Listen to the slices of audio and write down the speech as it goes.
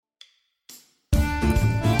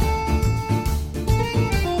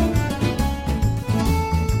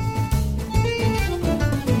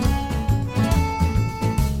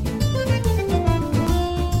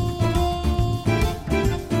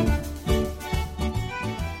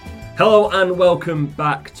Hello and welcome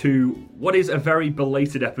back to what is a very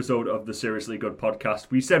belated episode of the Serie A-sly Good Podcast.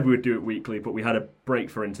 We said we would do it weekly, but we had a break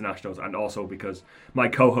for internationals and also because my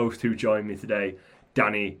co-host who joined me today,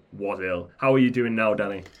 Danny, was ill. How are you doing now,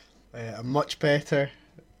 Danny? I'm much better.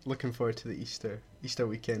 Looking forward to the Easter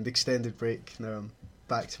weekend, extended break. Now I'm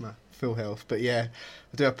back to my full health. But yeah,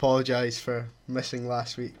 I do apologise for missing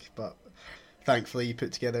last week, but thankfully you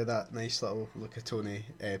put together that nice little Lucatone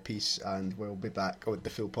piece and we'll be back with the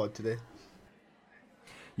full pod today.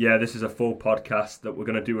 Yeah, this is a full podcast that we're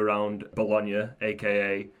going to do around Bologna,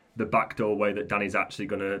 aka the backdoor way that Danny's actually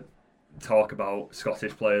going to talk about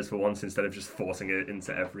Scottish players for once instead of just forcing it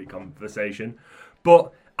into every conversation.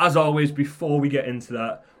 But as always, before we get into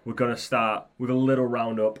that, we're going to start with a little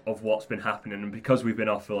roundup of what's been happening. And because we've been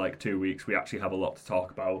off for like 2 weeks, we actually have a lot to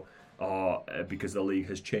talk about because the league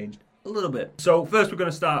has changed a little bit. So first we're going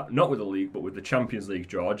to start not with the league but with the Champions League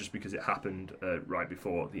draw, just because it happened right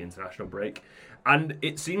before the international break. And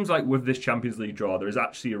it seems like with this Champions League draw there is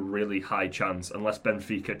actually a really high chance, unless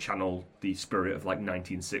Benfica channel the spirit of like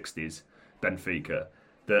 1960s Benfica,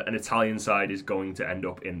 that an Italian side is going to end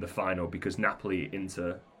up in the final, because Napoli,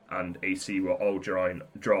 Inter and AC were all drawn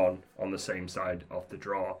on the same side of the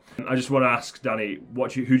draw. I just want to ask Danny, who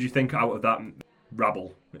do you think out of that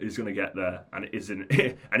rabble is going to get there, and isn't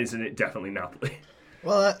it definitely Napoli?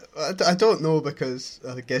 Well, I don't know, because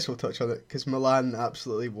I guess we'll touch on it, because Milan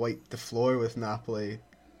absolutely wiped the floor with Napoli.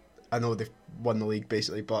 I know they've won the league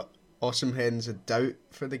basically, but Osimhen's a doubt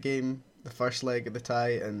for the game, the first leg of the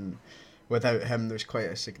tie, and without him there's quite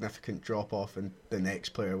a significant drop off in the next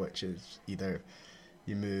player, which is either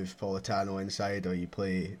you move Politano inside or you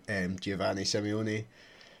play Giovanni Simeone.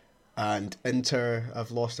 And Inter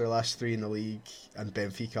have lost their last 3 in the league, and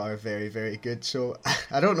Benfica are very, very good. So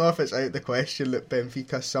I don't know if it's out of the question that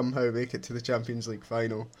Benfica somehow make it to the Champions League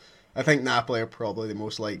final. I think Napoli are probably the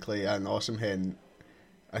most likely, and Osimhen,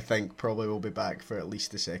 I think, probably will be back for at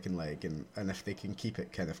least the second leg. And if they can keep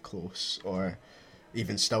it kind of close, or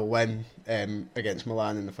even still win against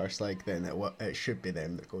Milan in the first leg, then it should be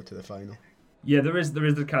them that go to the final. Yeah, there is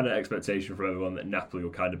the kind of expectation for everyone that Napoli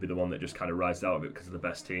will kind of be the one that just kind of rises out of it because of the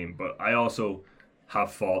best team. But I also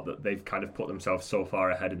have thought that they've kind of put themselves so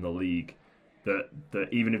far ahead in the league that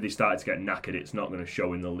even if they started to get knackered, it's not going to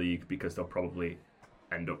show in the league, because they'll probably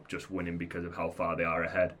end up just winning because of how far they are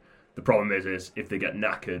ahead. The problem is if they get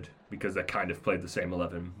knackered because they kind of played the same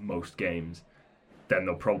 11 most games, then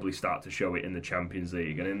they'll probably start to show it in the Champions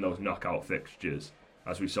League. And in those knockout fixtures,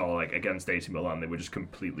 as we saw like against AC Milan, they were just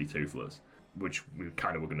completely toothless, which we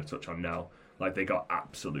kind of were going to touch on now. Like, they got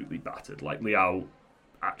absolutely battered. Like, Leao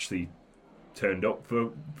actually turned up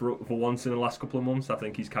for once in the last couple of months. I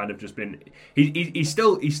think he's kind of just been... He's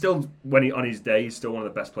still when he on his day, he's still one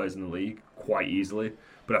of the best players in the league, quite easily.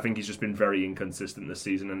 But I think he's just been very inconsistent this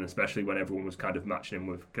season, and especially when everyone was kind of matching him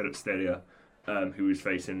with Kvaratskhelia, who he's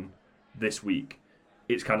facing this week.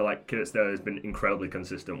 It's kind of like Kvaratskhelia has been incredibly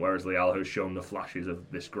consistent, whereas Leao has shown the flashes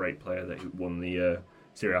of this great player that won the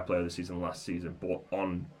Serie A player of the season last season, but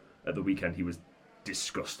at the weekend he was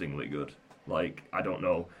disgustingly good. Like, I don't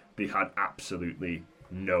know, they had absolutely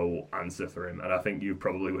no answer for him, and I think you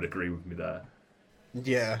probably would agree with me there.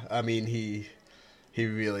 Yeah, I mean, he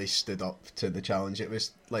really stood up to the challenge. It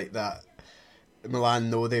was like that. Milan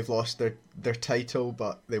know they've lost their title,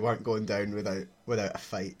 but they weren't going down without a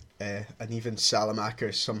fight. And even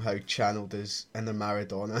Salamakers somehow channeled his inner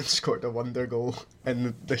Maradona and scored a wonder goal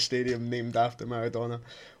in the stadium named after Maradona,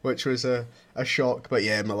 which was a shock. But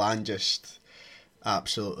yeah, Milan just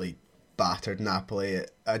absolutely battered Napoli.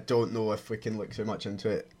 I don't know if we can look too much into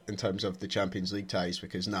it in terms of the Champions League ties,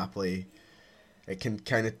 because Napoli, it can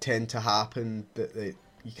kind of tend to happen that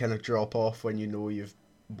you kind of drop off when you know you've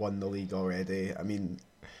won the league already. I mean,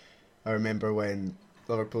 I remember when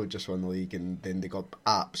Liverpool just won the league and then they got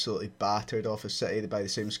absolutely battered off of City by the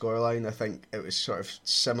same scoreline. I think it was sort of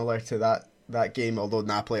similar to that game, although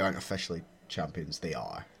Napoli aren't officially champions, they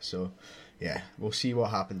are. So yeah, we'll see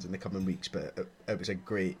what happens in the coming weeks, but it was a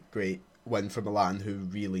great win for Milan, who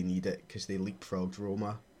really need it because they leapfrogged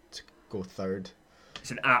Roma to go third. It's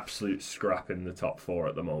an absolute scrap in the top 4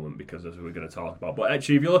 at the moment, because as we're going to talk about. But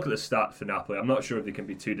actually, if you look at the stats for Napoli, I'm not sure if they can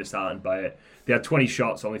be too disheartened by it. They had 20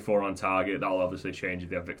 shots, only 4 on target. That'll obviously change if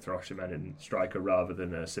they have Victor Osimhen in striker rather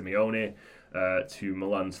than Simeone. To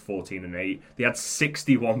Milan's 14 and 8. They had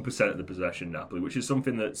 61% of the possession, Napoli, which is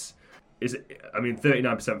something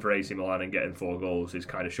 39% for AC Milan and getting 4 goals is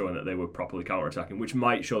kind of showing that they were properly counter-attacking, which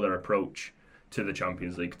might show their approach to the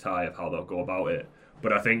Champions League tie of how they'll go about it.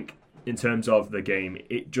 But I think in terms of the game,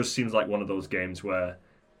 it just seems like one of those games where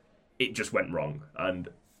it just went wrong. And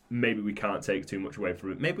maybe we can't take too much away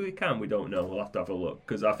from it. Maybe we can, we don't know. We'll have to have a look,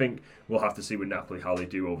 because I think we'll have to see with Napoli how they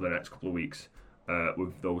do over the next couple of weeks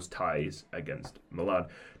with those ties against Milan.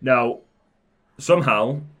 Now,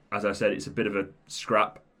 somehow, as I said, it's a bit of a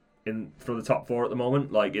scrap for the top four at the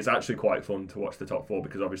moment. Like, it's actually quite fun to watch the top four,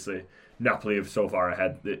 because obviously Napoli are so far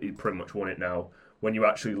ahead that he pretty much won it now. When you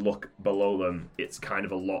actually look below them, it's kind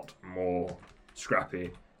of a lot more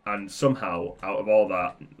scrappy. And somehow, out of all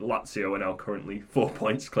that, Lazio are now currently 4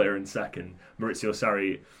 points clear in second. Maurizio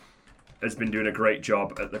Sarri has been doing a great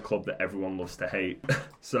job at the club that everyone loves to hate.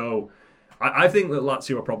 So I think that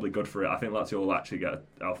Lazio are probably good for it. I think Lazio will actually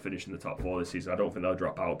finish in the top four this season. I don't think they'll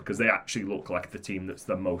drop out, because they actually look like the team that's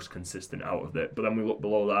the most consistent out of it. But then we look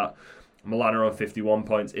below that. Milan are on 51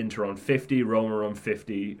 points, Inter on 50, Roma are on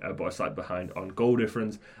 50, but a slight behind on goal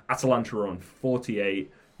difference. Atalanta are on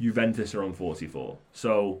 48, Juventus are on 44.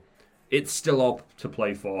 So it's still up to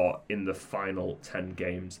play for in the final 10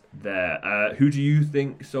 games there. Who do you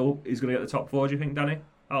think is going to get the top four, do you think, Danny,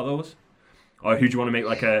 out of those? Or who do you want to make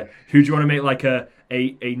like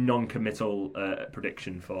a non-committal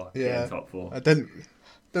prediction for getting top four? I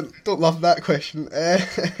don't love that question. I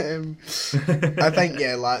think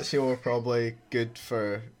Lazio are probably good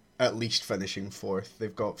for at least finishing fourth.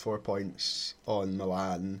 They've got 4 points on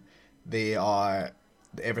Milan.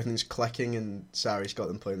 Everything's clicking, and Sarri's got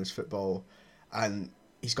them playing his football, and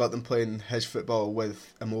he's got them playing his football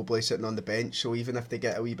with Immobile sitting on the bench. So even if they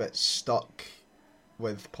get a wee bit stuck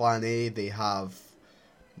with Plan A, they have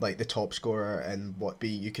like the top scorer, and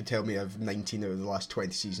you could tell me of 19 out of the last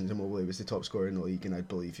 20 seasons Immobile was the top scorer in the league, and I'd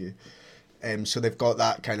believe you. So they've got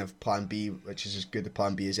that kind of Plan B, which is as good a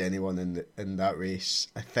Plan B as anyone in that race.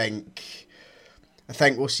 I think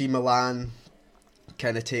we'll see Milan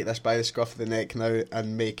kind of take this by the scruff of the neck now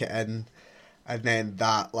and make it in, and then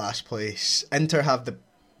that last place. Inter have the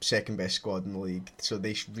second best squad in the league, so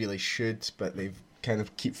they really should, but they've kind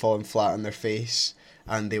of keep falling flat on their face,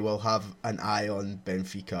 and they will have an eye on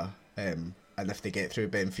Benfica, and if they get through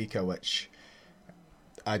Benfica, which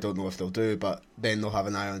I don't know if they'll do, but then they'll have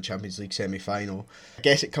an eye on the Champions League semi-final. I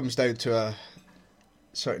guess it comes down to a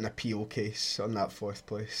certain appeal case on that fourth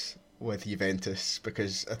place with Juventus,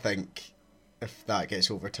 because I think if that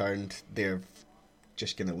gets overturned, they're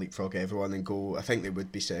just going to leapfrog everyone and go. I think they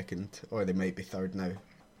would be second, or they might be third now.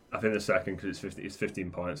 I think they're second because it's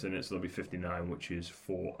 15 points in it, so they'll be 59, which is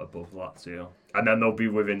 4 above Lazio. And then they'll be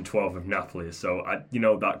within 12 of Napoli, so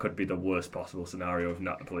that could be the worst possible scenario if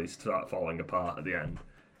Napoli start falling apart at the end.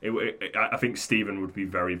 I think Steven would be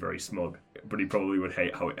very, very smug, but he probably would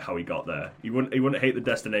hate how he got there. He wouldn't hate the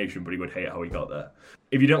destination, but he would hate how he got there.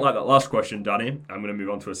 If you don't like that last question, Danny, I'm going to move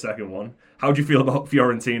on to a second one. How do you feel about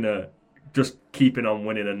Fiorentina just keeping on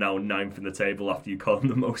winning and now 9th in the table after you call them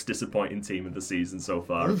the most disappointing team of the season so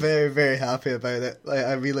far? I'm very, very happy about it.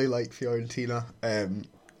 I really like Fiorentina,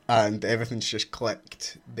 and everything's just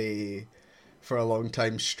clicked. They, for a long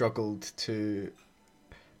time, struggled to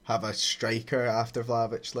have a striker after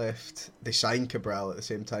Vlahovic left. They signed Cabral at the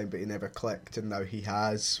same time, but he never clicked, and now he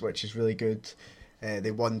has, which is really good.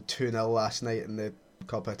 They won 2-0 last night in the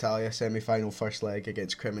Coppa Italia semi-final first leg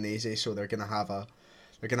against Cremonese, so they're going to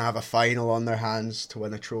have a final on their hands to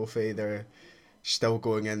win a trophy. They're still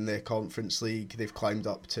going in the Conference League. They've climbed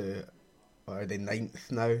up to, are they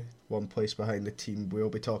 9th now? 1 place behind the team we'll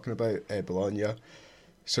be talking about, Bologna.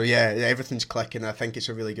 So yeah, everything's clicking. I think it's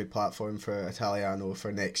a really good platform for Italiano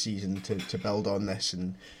for next season to build on this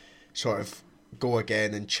and sort of go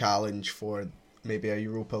again and challenge for maybe a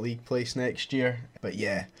Europa League place next year. But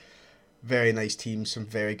yeah, very nice team, some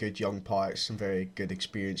very good young parts, some very good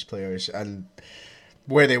experienced players, and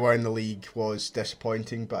where they were in the league was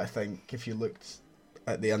disappointing, but I think if you looked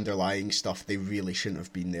at the underlying stuff, they really shouldn't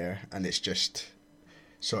have been there, and it's just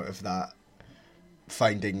sort of that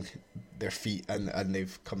finding their feet, and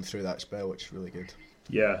they've come through that spell, which is really good.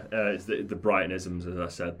 Yeah, it's the Brightonisms, as I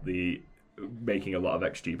said, the making a lot of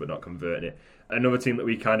XG but not converting it. Another team that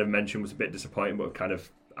we kind of mentioned was a bit disappointing, but kind of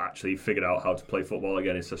actually figured out how to play football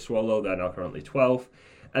again is Sassuolo. They're now currently 12th.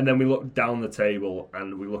 And then we look down the table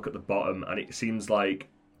and we look at the bottom, and it seems like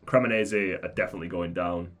Cremonese are definitely going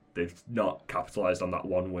down. They've not capitalised on that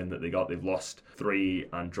one win that they got. They've lost 3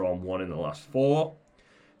 and drawn 1 in the last 4.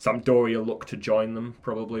 Sampdoria look to join them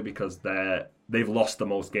probably because they've lost the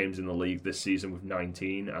most games in the league this season with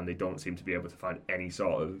 19, and they don't seem to be able to find any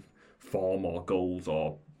sort of form or goals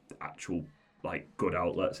or actual good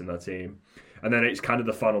outlets in their team. And then it's kind of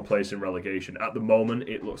the final place in relegation. At the moment,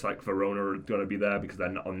 it looks like Verona are going to be there because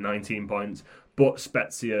they're on 19 points, but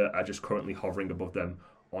Spezia are just currently hovering above them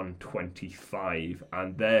on 25,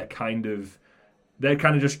 and they're kind of they're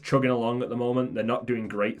kind of just chugging along at the moment. They're not doing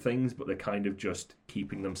great things, but they're kind of just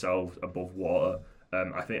keeping themselves above water.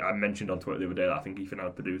 I think I mentioned on Twitter the other day that I think Ethan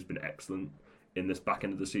Ampadu has been excellent in this back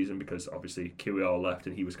end of the season because obviously Kiwior left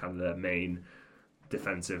and he was kind of their main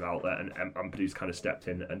defensive outlet, and Ampadu's kind of stepped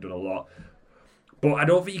in and done a lot. But I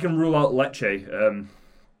don't think you can rule out Lecce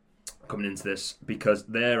coming into this because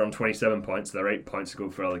they're on 27 points. They're 8 points to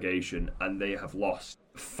go for relegation, and they have lost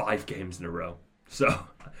 5 games in a row. So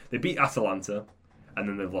they beat Atalanta, and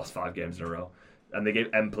then they've lost 5 games in a row. And they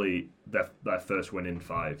gave Empoli their first win in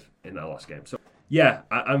 5 in their last game. So yeah,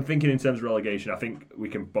 I'm thinking in terms of relegation, I think we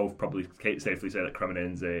can both probably safely say that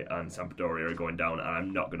Cremonense and Sampdoria are going down, and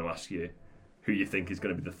I'm not going to ask you who you think is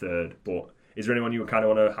going to be the third, but is there anyone you kind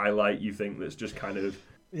of want to highlight you think that's just kind of...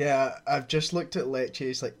 Yeah, I've just looked at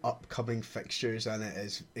Lecce's upcoming fixtures, and it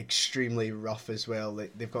is extremely rough as well.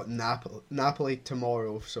 They've got Napoli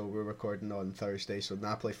tomorrow, so we're recording on Thursday, so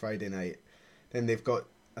Napoli Friday night. Then they've got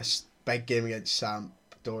a big game against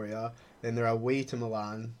Sampdoria. Then they're away to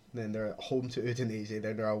Milan. Then they're at home to Udinese.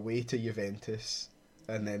 Then they're away to Juventus.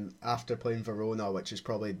 And then after playing Verona, which is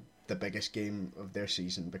probably the biggest game of their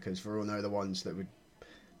season because Verona are the ones that would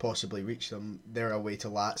possibly reach them, they're away to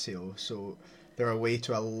Lazio. So they're away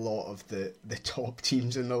to a lot of the top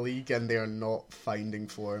teams in the league, and they're not finding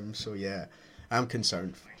form. So yeah, I'm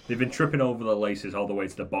concerned. They've been tripping over the laces all the way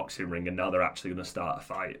to the boxing ring, and now they're actually going to start a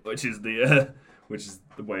fight, which is the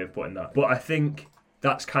way of putting that. But I think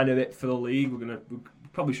that's kind of it for the league. We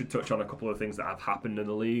probably should touch on a couple of things that have happened in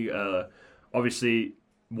the league. Obviously,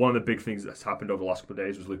 one of the big things that's happened over the last couple of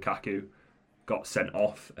days was Lukaku got sent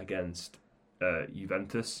off against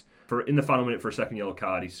Juventus. In the final minute for a second yellow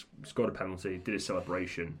card, he scored a penalty, did his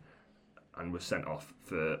celebration, and was sent off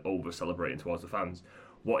for over-celebrating towards the fans.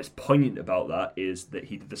 What is poignant about that is that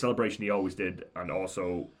he did the celebration he always did, and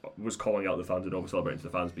also was calling out the fans and over-celebrating to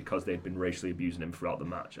the fans because they'd been racially abusing him throughout the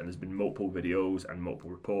match. And there's been multiple videos and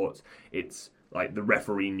multiple reports. It's like the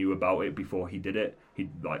referee knew about it before he did it.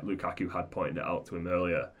 Lukaku had pointed it out to him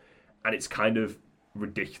earlier. And it's kind of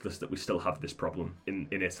ridiculous that we still have this problem in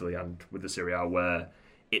Italy and with the Serie A where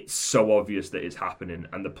it's so obvious that it's happening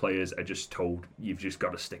and the players are just told, you've just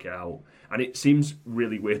got to stick it out. And it seems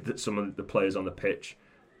really weird that some of the players on the pitch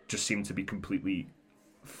just seem to be completely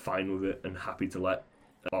fine with it and happy to let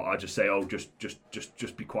I just say,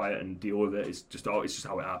 just be quiet and deal with it. It's just how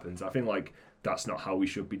it happens. I think that's not how we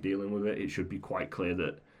should be dealing with it. It should be quite clear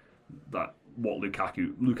that what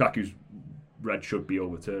Lukaku's red should be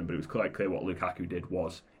overturned, but it was quite clear what Lukaku did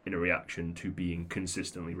was in a reaction to being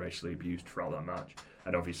consistently racially abused throughout that match.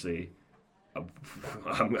 And obviously,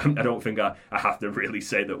 I don't think I have to really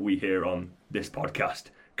say that we here on this podcast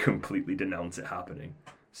completely denounce it happening.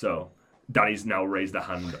 So Danny's now raised a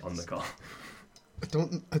hand on the call. I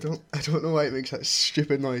don't know why it makes that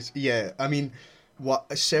stupid noise. Yeah, I mean,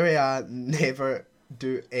 what Serie A never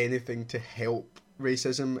do anything to help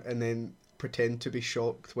racism and then pretend to be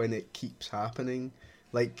shocked when it keeps happening.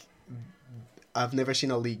 I've never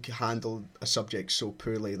seen a league handle a subject so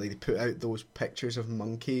poorly. They put out those pictures of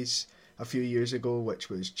monkeys a few years ago, which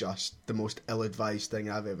was just the most ill-advised thing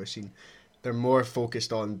I've ever seen. They're more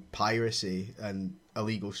focused on piracy and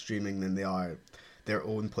illegal streaming than they are their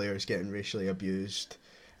own players getting racially abused.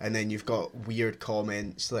 And then you've got weird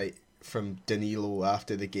comments from Danilo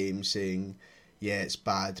after the game saying, yeah, it's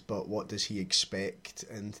bad, but what does he expect?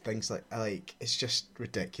 And things like it's just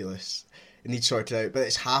ridiculous. It needs sorted out, but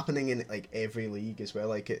it's happening in every league as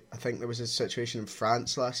well. I think there was a situation in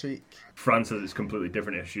France last week. France has this completely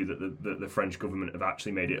different issue that the French government have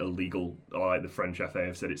actually made it illegal, or the French FA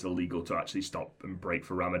have said it's illegal to actually stop and break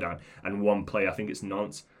for Ramadan. And one player, I think it's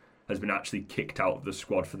Nantes, has been actually kicked out of the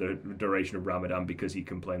squad for the duration of Ramadan because he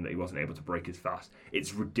complained that he wasn't able to break his fast.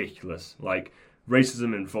 It's ridiculous.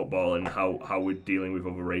 Racism in football and how we're dealing with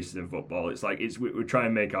other races in football. We're trying to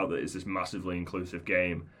make out that it's this massively inclusive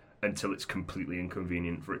game until it's completely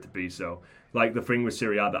inconvenient for it to be so. The thing with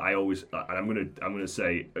Serie A that I always, and I'm gonna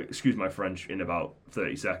say, excuse my French in about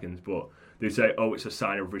 30 seconds, but they say, oh, it's a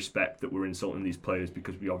sign of respect that we're insulting these players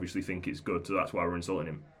because we obviously think it's good, so that's why we're insulting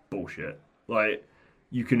him. Bullshit.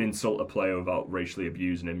 You can insult a player without racially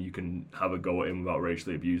abusing him. You can have a go at him without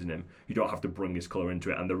racially abusing him. You don't have to bring his colour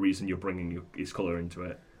into it. And the reason you're bringing his colour into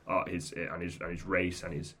it, his race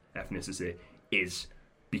and his ethnicity, is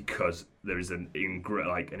because there is an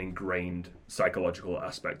ingrained psychological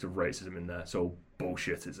aspect of racism in there. So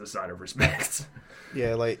bullshit is a sign of respect.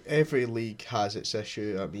 Yeah, every league has its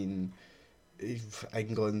issue. I mean,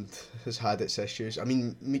 England has had its issues. I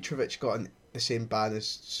mean, Mitrovic got the same ban as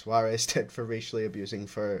Suarez did for racially abusing,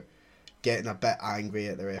 for getting a bit angry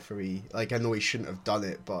at the referee. I know he shouldn't have done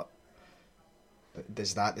it, but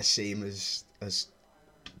Is that the same as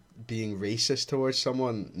being racist towards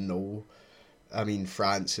someone? No. I mean,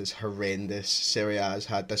 France is horrendous. Serie A has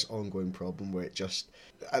had this ongoing problem where it just...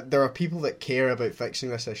 there are people that care about fixing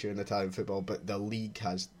this issue in Italian football, but the league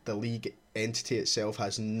entity itself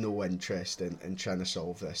has no interest in trying to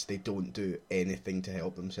solve this. They don't do anything to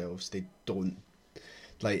help themselves. They don't...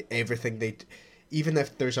 Like, everything they... Even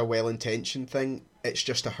if there's a well-intentioned thing, it's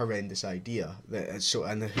just a horrendous idea.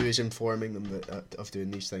 And who is informing them of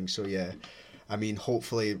doing these things? So, yeah, I mean,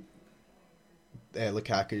 hopefully...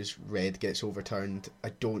 Lukaku's red gets overturned. I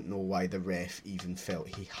don't know why the ref even felt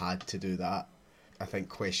he had to do that. I think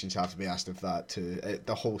questions have to be asked of that too.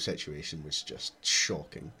 The whole situation was just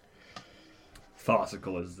shocking.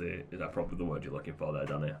 Farcical is that probably the word you're looking for there,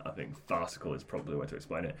 Danny? I think farcical is probably the way to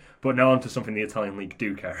explain it. But now on to something the Italian league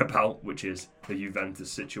do care about, which is the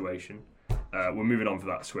Juventus situation. We're moving on for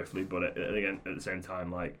that swiftly, but again, at the same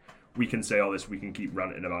time, like, we can say all this, we can keep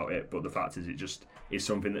ranting about it, but the fact is, it just is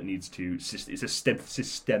something that needs to... It's a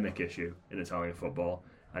systemic issue in Italian football,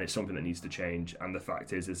 and it's something that needs to change. And the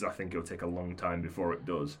fact is I think it'll take a long time before it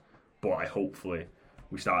does. But hopefully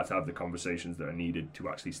we start to have the conversations that are needed to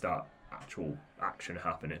actually start actual action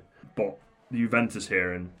happening. But the Juventus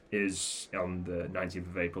hearing is on the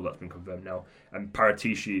 19th of April, that's been confirmed now. And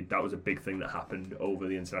Paratici, that was a big thing that happened over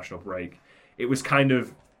the international break. It was kind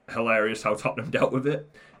of hilarious how Tottenham dealt with it.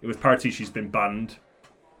 It was Paratici's been banned,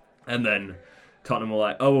 and then Tottenham were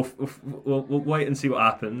like, oh, we'll wait and see what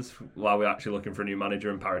happens while we're actually looking for a new manager,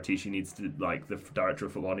 and Paratici needs to, like, the director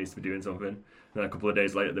of football needs to be doing something. And then a couple of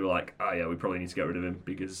days later they were like, oh yeah, we probably need to get rid of him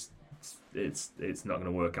because it's not going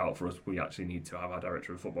to work out for us. We actually need to have our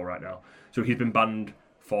director of football right now. So he's been banned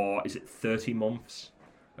for, is it 30 months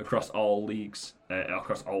across all leagues,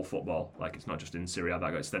 across all football. Like, it's not just in Serie A, that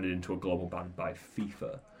got extended into a global ban by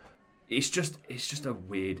FIFA. It's just such a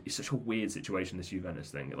weird situation, this Juventus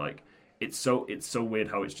thing. Like, it's so weird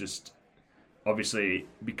how it's just, obviously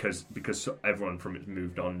because everyone from it's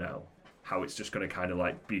moved on now, how it's just going to kind of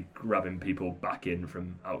like be grabbing people back in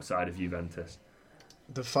from outside of Juventus.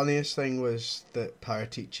 The funniest thing was that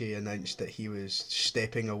Paratici announced that he was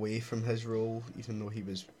stepping away from his role, even though he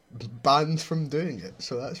was banned from doing it.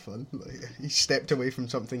 So that's fun. Like, he stepped away from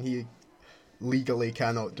something he legally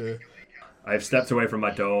cannot do. I've stepped away from my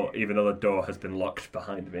door, even though the door has been locked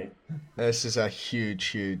behind me. This is a huge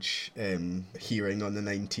hearing on the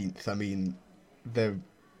 19th. I mean, the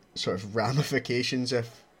sort of ramifications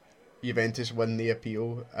if Juventus win the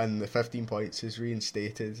appeal and the 15 points is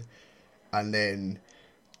reinstated, and then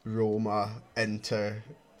Roma, Inter,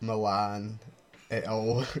 Milan,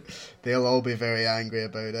 they'll all be very angry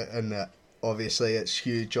about it, and obviously it's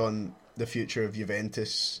huge on the future of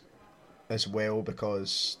Juventus as well,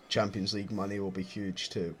 because Champions League money will be huge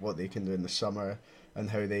to what they can do in the summer and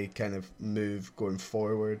how they kind of move going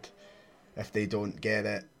forward. If they don't get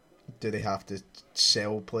it, do they have to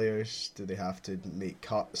sell players? Do they have to make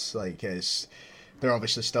cuts? Like, they're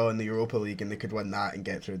obviously still in the Europa League and they could win that and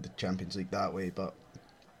get through the Champions League that way, but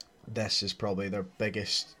this is probably their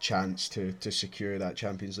biggest chance to secure that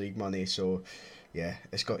Champions League money. So yeah,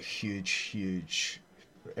 it's got huge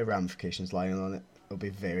ramifications lying on it. It'll be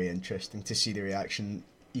very interesting to see the reaction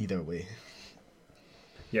either way.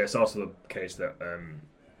 Yeah, it's also the case that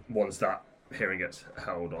once that hearing gets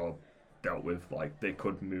held or dealt with, like, they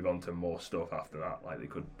could move on to more stuff after that. Like,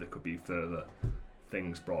 there could be further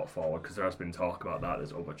things brought forward, because there has been talk about that.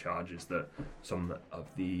 There's other charges that some of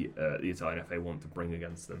the Italian FA want to bring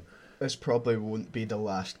against them. This probably won't be the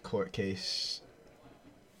last court case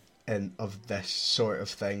of this sort of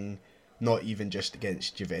thing. Not even just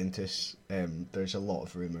against Juventus. There's a lot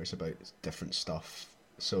of rumours about different stuff.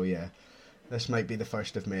 So yeah, this might be the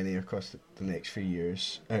first of many across the next few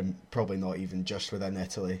years. Probably not even just within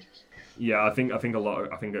Italy. Yeah, I think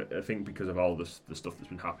because of all the stuff that's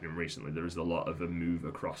been happening recently, there is a lot of a move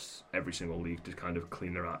across every single league to kind of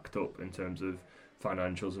clean their act up in terms of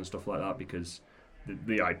financials and stuff like that. Because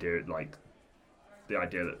the idea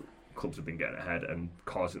that clubs have been getting ahead and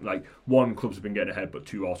causing, like, one, clubs have been getting ahead, but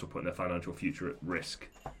two, also putting their financial future at risk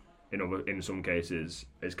in some cases,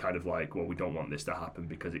 is kind of like, well, we don't want this to happen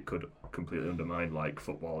because it could completely undermine, like,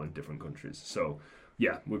 football in different countries. So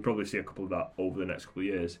yeah, we'll probably see a couple of that over the next couple of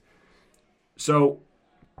years. So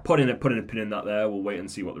putting a pin in that there, we'll wait and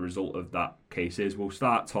see what the result of that case is. We'll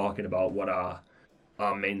start talking about what our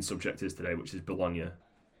main subject is today, which is Bologna.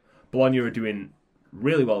 Bologna are doing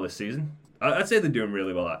really well this season. I'd say they're doing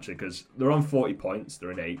really well, actually, because they're on 40 points. They're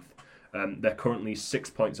in 8th. They're currently 6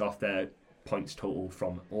 points off their points total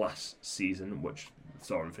from last season, which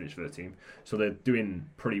saw them finish 13th. So they're doing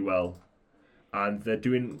pretty well. And they're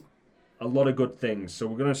doing a lot of good things. So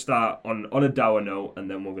we're going to start on a dour note, and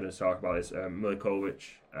then we're going to talk about this. Milikovic,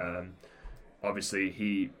 obviously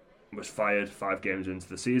he was fired 5 games into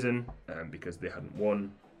the season because they hadn't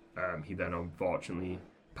won. He then unfortunately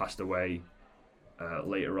passed away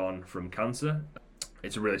later on from cancer.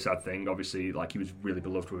 It's a really sad thing. Obviously, like, he was really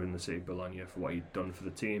beloved within the city of Bologna for what he'd done for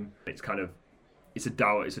the team. It's a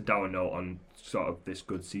dour note on sort of this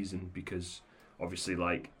good season because obviously,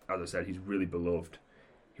 like, as I said, he's really beloved.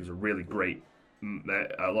 He was a really great.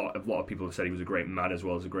 A lot of people have said he was a great man as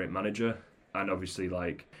well as a great manager. And obviously,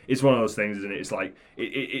 like, it's one of those things, isn't it? It's like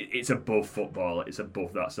it's above football. It's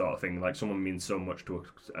above that sort of thing. Like, someone means so much to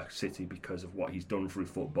a city because of what he's done through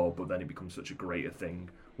football, but then it becomes such a greater thing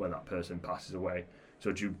when that person passes away.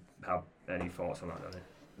 So, do you have any thoughts on that, Danny?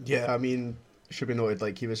 Yeah, I mean, should be noted,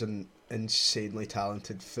 like, he was an insanely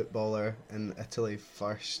talented footballer in Italy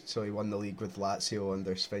first. So he won the league with Lazio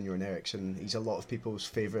under Sven-Göran Eriksson. He's a lot of people's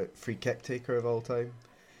favourite free kick taker of all time.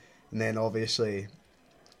 And then obviously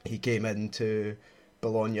he came into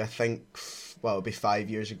Bologna, I think, well, it'll be 5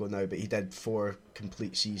 years ago now, but he did 4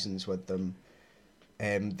 complete seasons with them.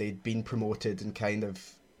 They'd been promoted and kind of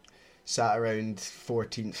sat around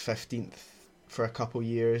 14th, 15th for a couple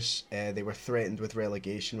years. They were threatened with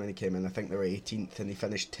relegation when he came in. I think they were 18th and he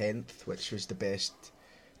finished 10th, which was the best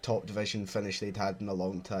top division finish they'd had in a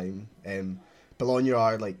long time. Bologna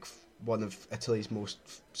are like one of Italy's most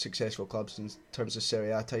successful clubs in terms of Serie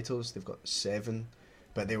A titles. They've got 7.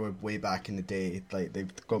 But they were way back in the day. Like,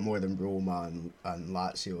 they've got more than Roma and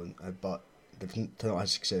Lazio, but they've not had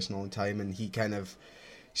success in a long time. And he kind of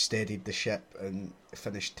steadied the ship and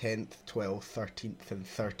finished 10th, 12th, 13th and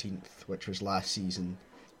 13th, which was last season.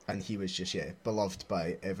 And he was just, beloved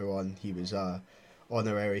by everyone. He was a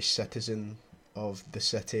honorary citizen of the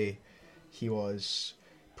city. He was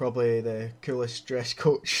probably the coolest dress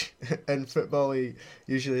coach in football. He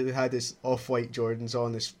usually had his off-white Jordans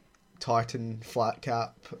on, his tartan flat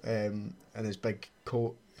cap, and his big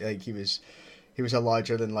coat. Like, he was a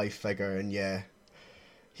larger than life figure. And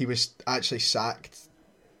he was actually sacked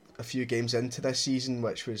a few games into this season,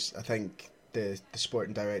 which was, I think, the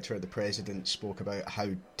sporting director or the president spoke about how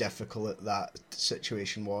difficult that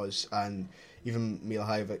situation was, and even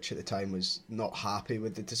Milivojevic at the time was not happy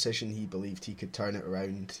with the decision. He believed he could turn it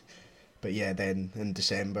around. But then in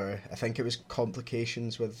December, I think it was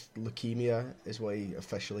complications with leukemia is what he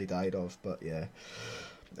officially died of. But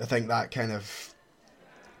I think that kind of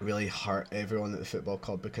really hurt everyone at the football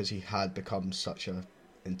club because he had become such a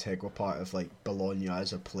integral part of, like, Bologna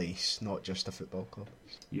as a place, not just a football club.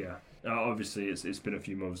 Yeah. Obviously, it's been a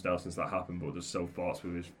few months now since that happened, but there's still thoughts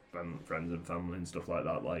with his friends and family and stuff like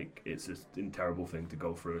that. Like, it's a terrible thing to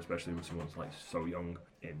go through, especially with someone like so young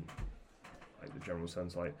in, like, the general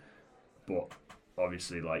sense, like. But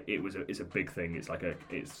obviously, like, it's a big thing.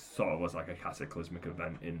 It sort of was like a cataclysmic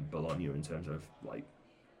event in Bologna in terms of, like,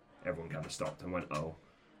 everyone kind of stopped and went, oh,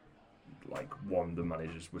 like, one of the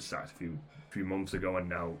managers was sacked a few months ago, and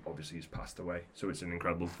now obviously he's passed away. So it's an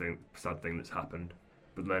incredible thing, sad thing that's happened.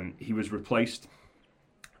 But then he was replaced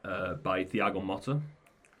by Thiago Motta,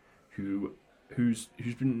 who's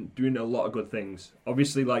been doing a lot of good things.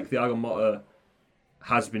 Obviously, like, Thiago Motta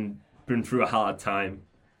has been through a hard time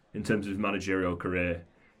in terms of his managerial career.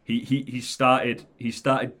 He started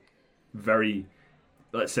very,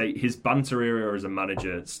 let's say, his banter era as a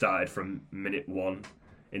manager started from minute 1,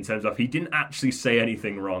 in terms of he didn't actually say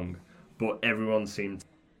anything wrong, but everyone seemed to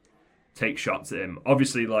take shots at him.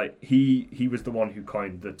 Obviously, like, he was the one who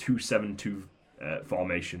coined the 2-7-2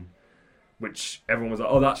 formation, which everyone was like,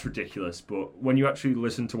 oh, that's ridiculous. But when you actually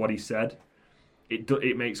listen to what he said,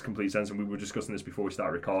 it makes complete sense. And we were discussing this before we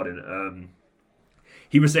started recording.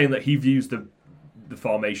 He was saying that he views the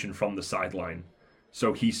formation from the sideline,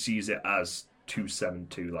 so he sees it as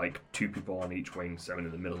 2-7-2, like 2 people on each wing, 7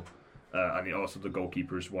 in the middle, and also the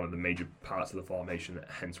goalkeeper is one of the major parts of the formation,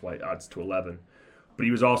 hence why it adds to 11. But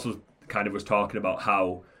he was also kind of was talking about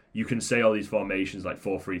how you can say all these formations like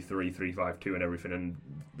 4-3-3, 3-5-2 and everything, and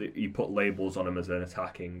you put labels on them as an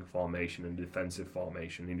attacking formation and defensive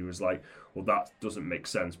formation. And he was like, well, that doesn't make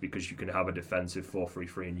sense because you can have a defensive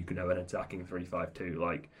 4-3-3 and you can have an attacking 3-5-2.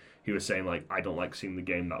 Like, he was saying, like, I don't like seeing the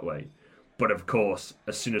game that way. But of course,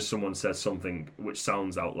 as soon as someone says something which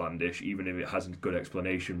sounds outlandish, even if it has a good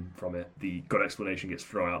explanation from it, the good explanation gets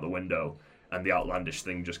thrown out the window and the outlandish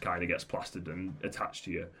thing just kind of gets plastered and attached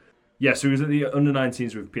to you. Yeah, so he was at the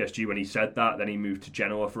under-19s with PSG when he said that. Then he moved to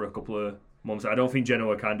Genoa for a couple of months. I don't think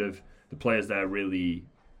Genoa the players there really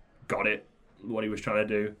got it, what he was trying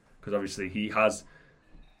to do. Because obviously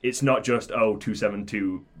it's not just,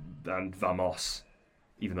 2-7-2 and vamos,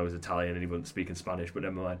 even though he's Italian and he wasn't speaking Spanish, but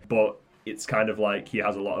never mind. But it's kind of like he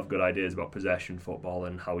has a lot of good ideas about possession football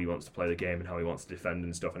and how he wants to play the game and how he wants to defend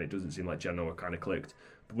and stuff, and it doesn't seem like Genoa kind of clicked.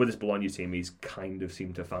 But with this Bologna team, he's kind of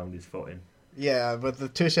seemed to have found his footing. Yeah, with the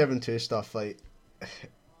 2-7-2 stuff, like,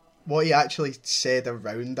 what he actually said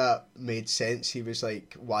around that made sense. He was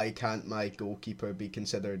like, why can't my goalkeeper be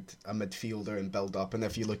considered a midfielder and build up? And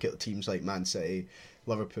if you look at teams like Man City,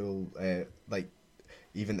 Liverpool, like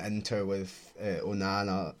even Inter with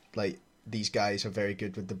Onana, like, these guys are very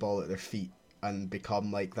good with the ball at their feet and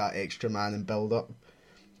become like that extra man and build up.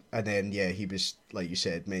 And then, yeah, he was, like you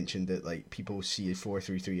said, mentioned that like people see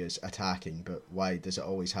 4-3-3 as attacking, but why does it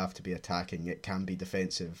always have to be attacking? It can be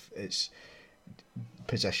defensive. It's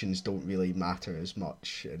positions don't really matter as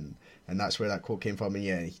much, and that's where that quote came from. And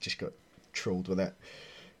yeah, he just got trolled with it.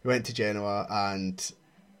 He went to Genoa, and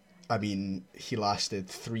I mean, he lasted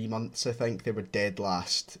 3 months, I think. They were dead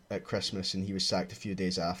last at Christmas, and he was sacked a few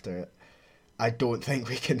days after it. I don't think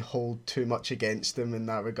we can hold too much against them in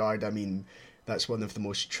that regard. I mean, that's one of the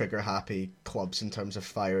most trigger-happy clubs in terms of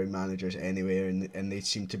firing managers anywhere, and they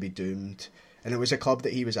seem to be doomed. And it was a club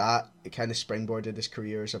that he was at. It kind of springboarded his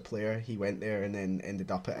career as a player. He went there and then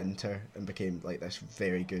ended up at Inter and became like this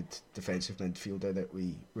very good defensive midfielder that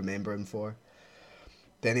we remember him for.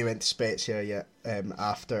 Then he went to Spezia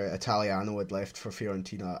after Italiano had left for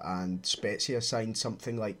Fiorentina, and Spezia signed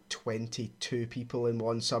something like 22 people in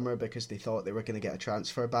one summer because they thought they were going to get a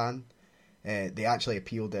transfer ban. They actually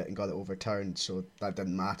appealed it and got it overturned, so that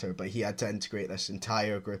didn't matter. But he had to integrate this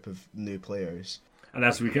entire group of new players. And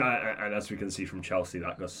as we can see from Chelsea,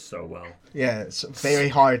 that goes so well. Yeah, it's a very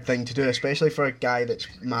hard thing to do, especially for a guy that's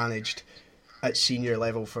managed at senior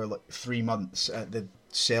level for like 3 months at the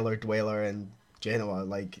cellar dweller in Genoa.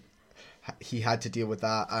 Like, he had to deal with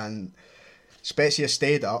that, and Spezia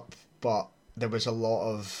stayed up, but there was a lot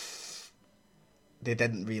of, they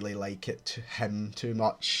didn't really like it to him too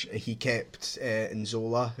much. He kept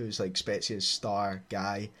Nzola, who's like Spezia's star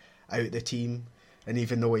guy, out the team. And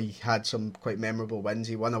even though he had some quite memorable wins,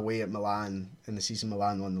 he won away at Milan in the season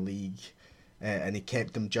Milan won the league, and he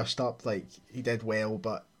kept them just up. Like, he did well,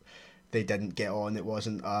 but they didn't get on. It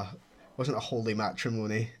wasn't a holy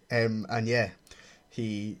matrimony. And yeah,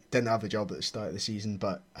 he didn't have a job at the start of the season,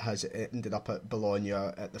 but has ended up at Bologna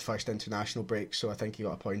at the first international break. So I think he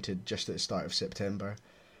got appointed just at the start of September,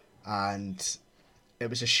 and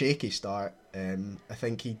it was a shaky start. I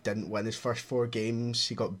think he didn't win his first 4 games.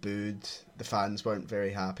 He got booed. The fans weren't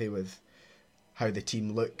very happy with how the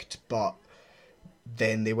team looked, but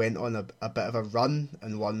then they went on a bit of a run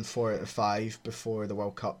and won 4 out of 5 before the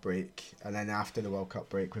World Cup break. And then after the World Cup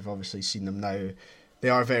break, we've obviously seen them now. They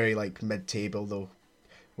are very like mid-table though.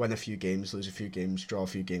 Win a few games, lose a few games, draw a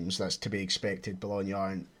few games. That's to be expected. Bologna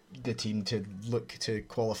aren't the team to look to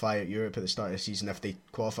qualify at Europe at the start of the season. If they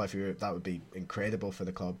qualify for Europe, that would be incredible for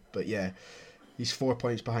the club. But yeah, he's 4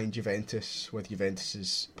 points behind Juventus, with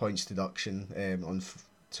Juventus's points deduction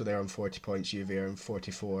so they're on 40 points. Juve are on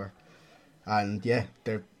 44, and yeah,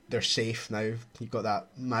 they're safe now. He got that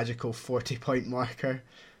magical 40-point marker,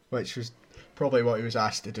 which was probably what he was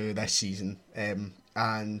asked to do this season.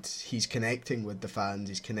 And he's connecting with the fans.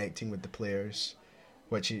 He's connecting with the players,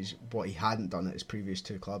 which is what he hadn't done at his previous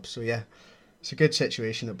 2 clubs. So yeah, it's a good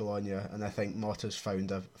situation at Bologna, and I think Motta's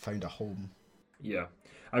found a home. Yeah,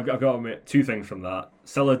 I've got to admit 2 things from that.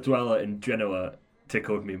 Cellar dweller in Genoa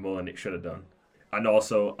tickled me more than it should have done, and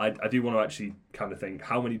also I do want to actually kind of think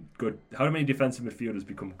how many defensive midfielders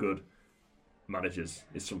become good managers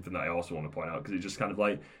is something that I also want to point out, because it just kind of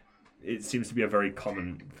like, it seems to be a very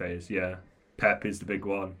common phase. Yeah, Pep is the big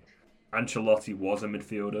one. Ancelotti was a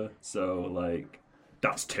midfielder, so like,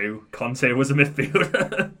 that's 2. Conte was a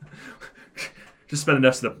midfielder. Just spend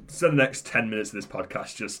the next 10 minutes of this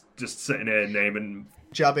podcast just sitting here naming.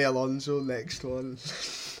 Xabi Alonso, next one.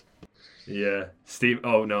 Yeah,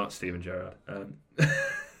 not Steven Gerrard.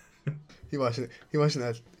 He was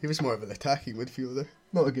more of an attacking midfielder.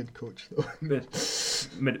 Not a good coach though.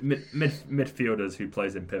 Midfielders who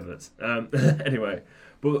plays in pivots. Anyway,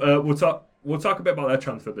 but we'll talk a bit about their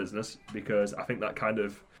transfer business, because I think that kind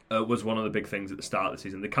of was one of the big things at the start of the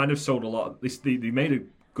season. They kind of sold a lot. They made a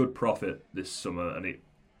good profit this summer, and it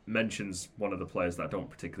mentions one of the players that I don't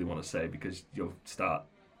particularly want to say because you'll start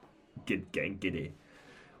getting giddy.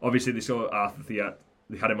 Obviously, they saw Arthur Thiat.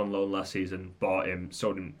 They had him on loan last season, bought him,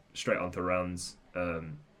 sold him straight on to Rans,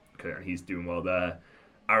 and he's doing well there.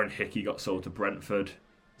 Aaron Hickey got sold to Brentford,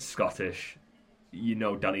 Scottish. You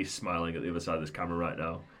know Danny's smiling at the other side of this camera right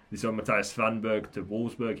now. They sold Matthias Svanberg to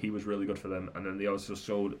Wolfsburg. He was really good for them. And then they also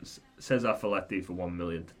sold Cesar Folletti for 1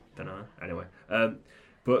 million. Anyway.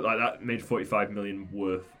 But like that made 45 million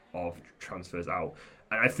worth of transfers out.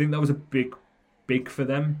 And I think that was a big big for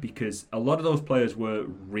them because a lot of those players were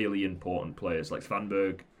really important players. Like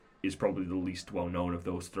Svanberg is probably the least well known of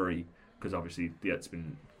those three because obviously Diet's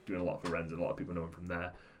been doing a lot for Rennes, a lot of people know him from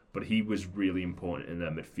there. But he was really important in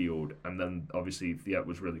their midfield, and then obviously Diet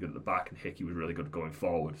was really good at the back, and Hickey was really good going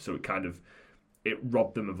forward. So it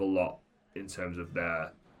robbed them of a lot in terms of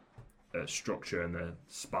their structure and their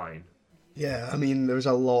spine. Yeah, I mean, there was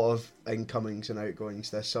a lot of incomings and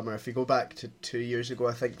outgoings this summer. If you go back to 2 years ago,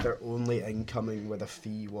 I think their only incoming with a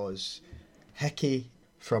fee was Hickey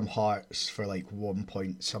from Hearts for like 1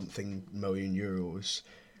 point something million euros,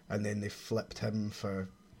 and then they flipped him for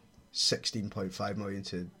 16.5 million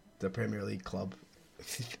to the Premier League club.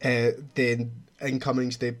 Then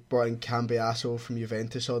incomings, they brought in Cambiasso from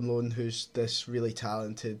Juventus on loan, who's this really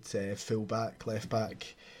talented fullback, left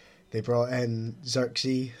back. They brought in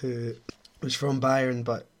Xerxes, who was from Bayern,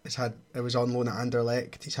 but it was on loan at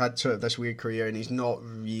Anderlecht. He's had sort of this weird career, and he's not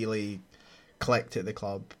really clicked at the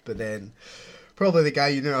club. But then, probably the guy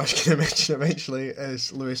I was going to mention eventually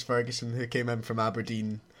is Lewis Ferguson, who came in from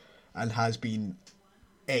Aberdeen and has been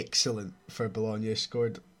excellent for Bologna.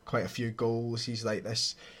 Scored quite a few goals. He's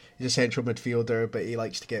a central midfielder, but he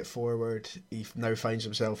likes to get forward. He now finds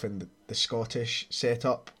himself in the Scottish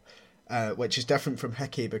setup, which is different from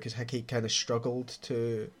Hickey because Hickey kind of struggled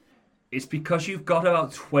to... It's because you've got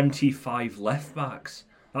about 25 left backs.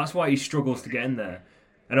 That's why he struggles to get in there.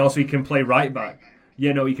 And also he can play right back.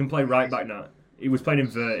 Yeah, no, he can play right back now. He was playing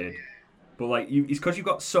inverted. But it's because you've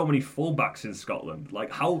got so many full backs in Scotland.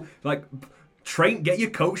 Get your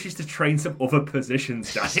coaches to train some other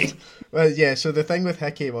positions, Danny. Well, yeah, so the thing with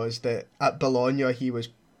Hickey was that at Bologna he was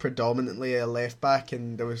predominantly a left back,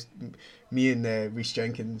 and there was me and Rhys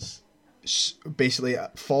Jenkins basically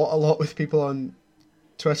fought a lot with people on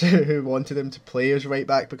Twitter who wanted him to play as right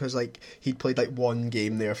back because he'd played one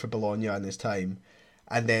game there for Bologna in his time,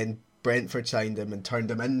 and then Brentford signed him and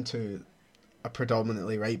turned him into a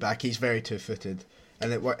predominantly right back. He's very two-footed,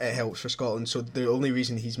 and it helps for Scotland. So the only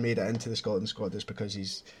reason he's made it into the Scotland squad is because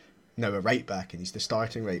he's now a right back and he's the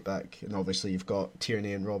starting right back. And obviously you've got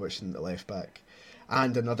Tierney and Robertson at the left back,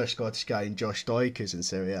 and another Scottish guy in Josh Doig who's in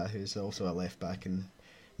Serie A, who's also a left back and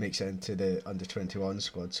makes it into the under-21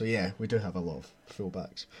 squad. So yeah, we do have a lot of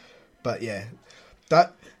full-backs. But yeah,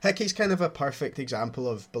 that Hickey's kind of a perfect example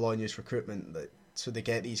of Bologna's recruitment. So they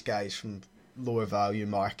get these guys from lower value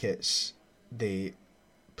markets, they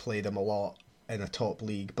play them a lot in a top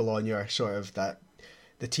league. Bologna are sort of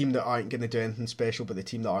the team that aren't going to do anything special, but the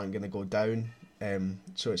team that aren't going to go down.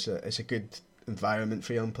 So it's a good environment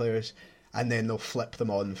for young players, and then they'll flip them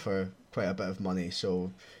on for quite a bit of money.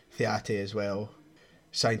 So Theate as well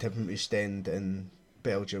signed him from Ostend in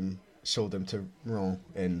Belgium, sold him to Rouen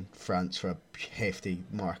in France for a hefty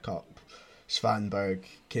markup. Svanberg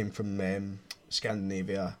came from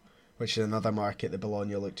Scandinavia, which is another market that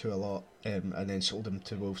Bologna look to a lot, and then sold him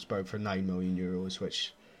to Wolfsburg for 9 million euros,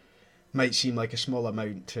 which might seem like a small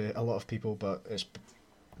amount to a lot of people, but it's...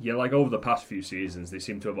 Yeah, over the past few seasons, they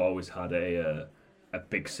seem to have always had a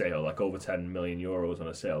big sale, over 10 million euros on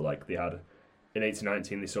a sale. They had... In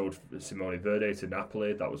 1819, they sold Simone Verde to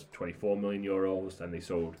Napoli. That was 24 million euros. And they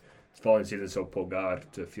sold... The following season, sold Pogard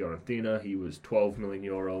to Fiorentina. He was 12 million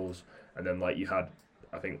euros. And then, you had...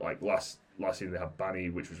 I think, last season they had Bani,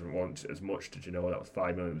 which wasn't as much to Genoa. That was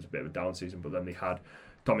 5 million. It was a bit of a down season. But then they had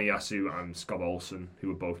Tomiyasu and Scott Olsen, who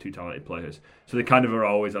were both two talented players. So they kind of are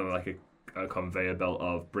always on a conveyor belt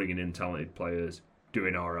of bringing in talented players,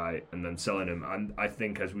 doing all right, and then selling them. And I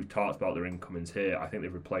think, as we've talked about their incomings here, I think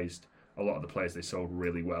they've replaced a lot of the players they sold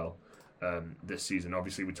really well this season.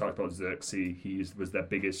 Obviously, we talked about Xerxes. He was their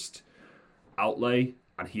biggest outlay,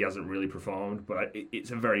 and he hasn't really performed. But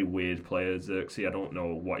it's a very weird player, Xerxes. I don't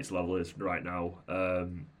know what his level is right now,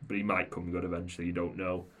 but he might come good eventually. You don't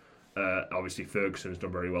know. Obviously, Ferguson's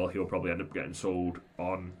done very well. He'll probably end up getting sold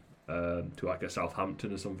on to a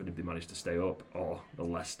Southampton or something if they manage to stay up, or the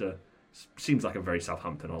Leicester. Seems like a very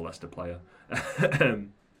Southampton or Leicester player.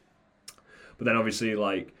 But then obviously,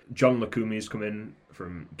 John Lacumi's come in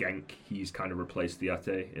from Genk. He's kind of replaced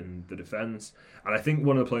Theate in the defence. And I think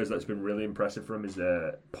one of the players that's been really impressive for him is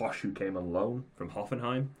Posh, who came on loan from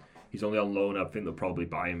Hoffenheim. He's only on loan. I think they'll probably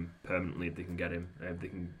buy him permanently if they can get him. If they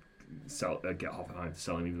can get Hoffenheim to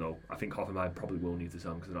sell him, even though I think Hoffenheim probably will need to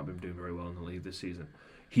sell him because they've not been doing very well in the league this season.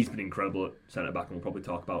 He's been incredible at centre-back, and we'll probably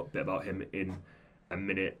talk a bit about him in a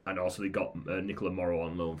minute. And also they got Nicola Morrow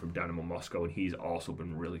on loan from Dynamo Moscow, and he's also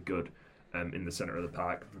been really good in the centre of the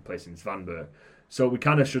pack, replacing Svanberg. So we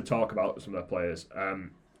kind of should talk about some of their players.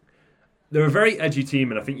 They're a very edgy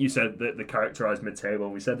team, and I think you said that they characterised mid-table.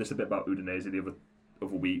 We said this a bit about Udinese the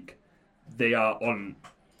other week. They are on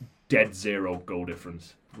dead zero goal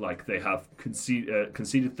difference Like they have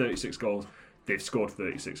conceded 36 goals, they've scored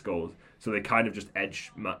 36 goals. So they kind of just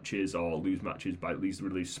edge matches or lose matches by these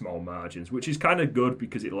really small margins, which is kind of good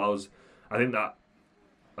because I think that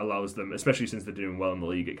allows them, especially since they're doing well in the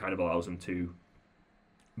league, it kind of allows them to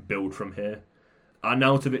build from here.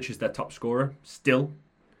 Arnautovic is their top scorer still.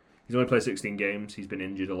 He's only played 16 games. He's been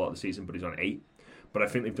injured a lot of the season, but he's on 8. But I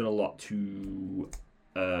think they've done a lot to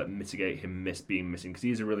mitigate him being missing, because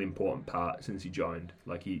he's a really important part since he joined.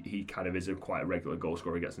 Like he kind of is quite a regular goal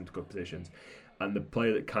scorer. He gets into good positions. And the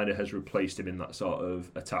player that kind of has replaced him in that sort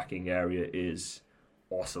of attacking area is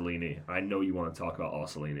Orsolini. I know you want to talk about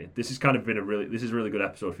Orsolini. This has kind of been a really good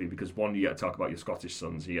episode for you, because one, you get to talk about your Scottish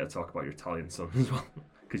sons, you get to talk about your Italian sons as well,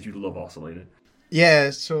 because you love Orsolini. Yeah,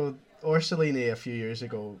 so Orsolini a few years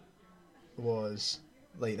ago was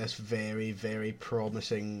like this very, very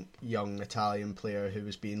promising young Italian player who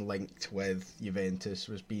was being linked with Juventus,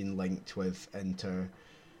 was being linked with Inter,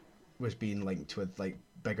 was being linked with like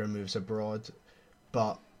bigger moves abroad.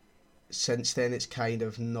 But since then it's kind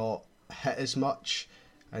of not hit as much,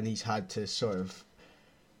 and he's had to sort of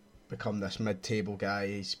become this mid-table guy.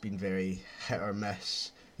 He's been very hit or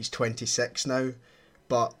miss. He's 26 now,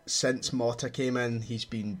 but since Motta came in, he's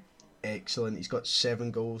been excellent. He's got 7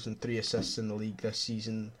 goals and 3 assists in the league this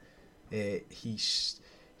season. He's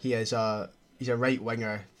a right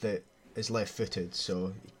winger that is left-footed,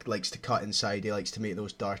 so he likes to cut inside. He likes to make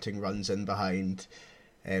those darting runs in behind.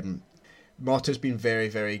 Motta's been very,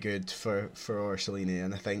 very good for Orsolini,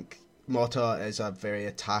 and I think Motta is a very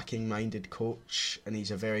attacking-minded coach, and he's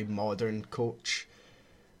a very modern coach.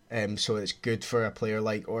 So it's good for a player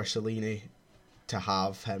like Orsolini to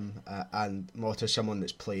have him, and Motta's someone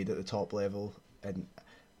that's played at the top level, and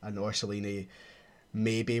Orsolini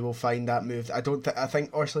maybe will find that move. I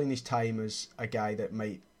think Orsolini's time as a guy that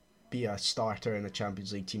might be a starter in a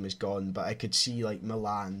Champions League team is gone, but I could see like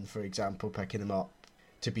Milan, for example, picking him up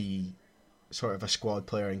to be sort of a squad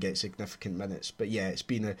player and get significant minutes. But yeah, it's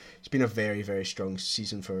been a very, very strong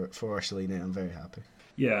season for Orsolini. I'm very happy.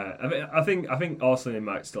 Yeah, I think Orsolini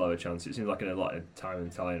might still have a chance. It seems like in a lot of time in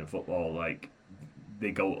Italian football, like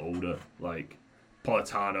they go older. Like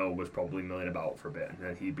Politano was probably milling about for a bit, and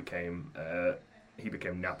then he became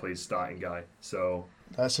Napoli's starting guy. So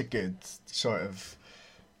that's a good sort of.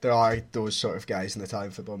 There are those sort of guys in Italian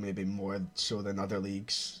football, maybe more so than other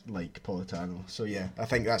leagues, like Politano. So yeah, I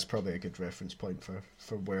think that's probably a good reference point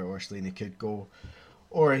for where Orsolini could go.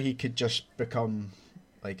 Or he could just become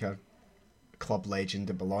like a club legend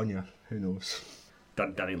in Bologna. Who knows?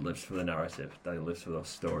 Danny lives for the narrative. Danny lives for those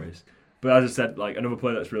stories. But as I said, like another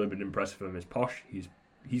player that's really been impressive for him is Posh.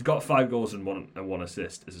 He's got 5 goals and one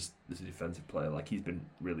assist as a defensive player. Like he's been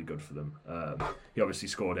really good for them. He obviously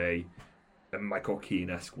scored a Michael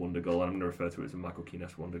Keane-esque wonder goal, and I'm going to refer to it as a Michael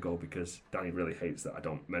Keane-esque wonder goal because Danny really hates that I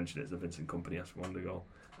don't mention it as a Vincent Kompany-esque wonder goal.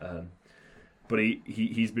 But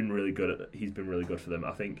he's been really good. He's been really good for them.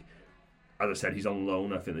 I think, as I said, he's on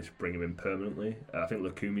loan. I think they should bring him in permanently. I think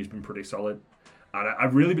Lukumi's been pretty solid, and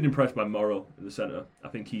I've really been impressed by Morrow in the centre. I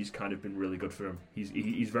think he's kind of been really good for him.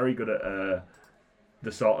 He's very good at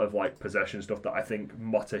the sort of like possession stuff that I think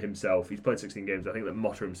Motta himself. He's played 16 games. I think that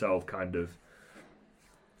Motta himself kind of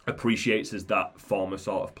appreciates as that former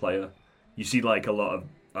sort of player. You see like a lot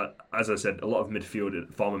of, as I said, a lot of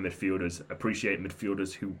former midfielders appreciate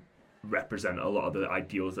midfielders who represent a lot of the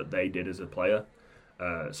ideals that they did as a player.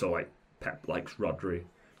 So like Pep likes Rodri,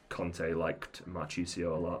 Conte liked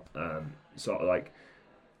Marchisio a lot. Sort of like,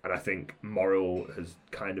 and I think Morrow has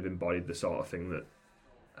kind of embodied the sort of thing that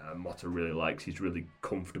Motta really likes. He's really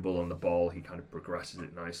comfortable on the ball. He kind of progresses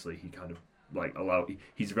it nicely. He kind of like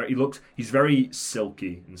he's very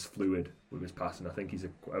silky and fluid with his passing. I think he's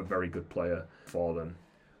a very good player for them.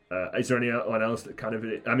 Is there anyone else that kind of?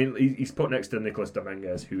 I mean, he's put next to Nicolas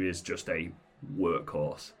Dominguez, who is just a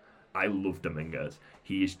workhorse. I love Dominguez.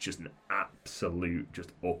 He is just an absolute,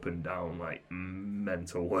 just up and down, like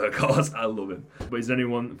mental workhorse. I love him. But is there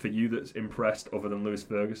anyone for you that's impressed other than Lewis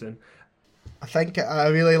Ferguson? I think I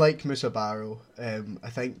really like Musa Barrow. I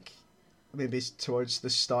think maybe towards the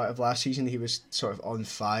start of last season he was sort of on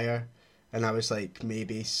fire, and I was like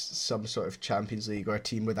maybe some sort of Champions League or a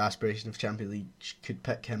team with aspiration of Champions League could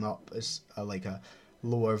pick him up as a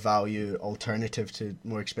lower value alternative to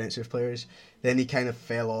more expensive players. Then he kind of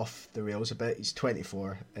fell off the rails a bit. He's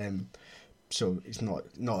 24, so it's not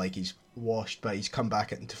like he's washed, but he's come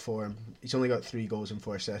back into form. He's only got 3 goals and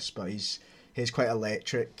 4 assists, but he's quite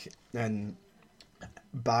electric, and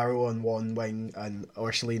Barrow on one wing and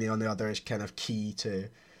Orsolini on the other is kind of key to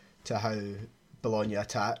how Bologna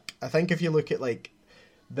attack. I think if you look at like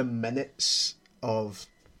the minutes of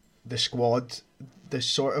the squad, the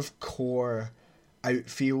sort of core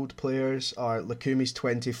outfield players are Lukumi's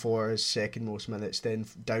 24, his second most minutes. Then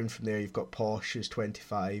down from there, you've got Posh, who's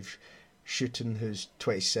 25, Shooten, who's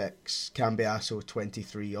 26, Cambiasso,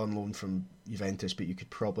 23, on loan from Juventus, but you could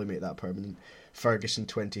probably make that permanent. Ferguson,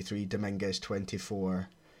 23, Dominguez, 24,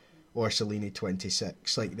 Orsolini,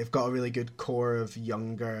 26. Like, they've got a really good core of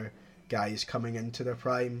younger guys coming into their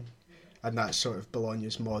prime, and that's sort of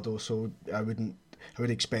Bologna's model. So I would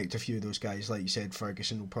expect a few of those guys, like you said,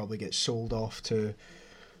 Ferguson will probably get sold off to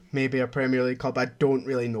maybe a Premier League club. I don't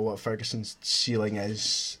really know what Ferguson's ceiling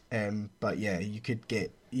is, but yeah, you could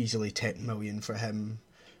get easily 10 million for him.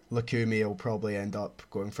 Lukumi will probably end up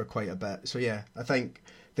going for quite a bit. So yeah, I think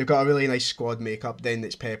they've got a really nice squad makeup. Then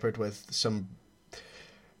it's peppered with some,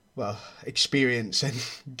 well, experience in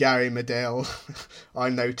Gary Medel,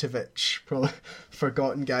 Arnautovic, probably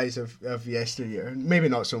forgotten guys of yesteryear. Maybe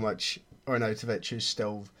not so much Arnautovic, who's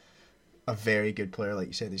still a very good player. Like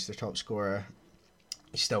you said, he's the top scorer.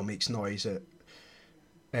 He still makes noise at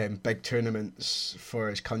big tournaments for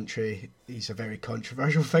his country. He's a very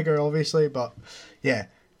controversial figure, obviously, but yeah,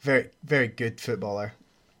 very, very good footballer.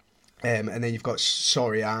 And then you've got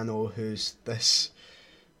Soriano, who's this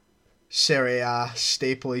Serie A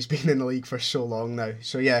staple. He's been in the league for so long now.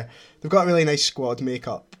 So yeah, they've got a really nice squad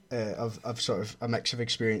makeup of sort of a mix of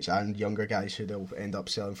experience and younger guys who they'll end up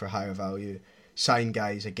selling for higher value. Sign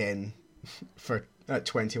guys again for at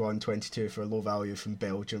 21, 22 for low value from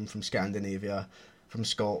Belgium, from Scandinavia, from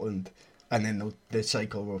Scotland, and then the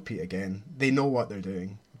cycle will repeat again. They know what they're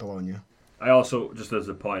doing, Bologna. I also, just as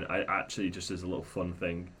a point, just as a little fun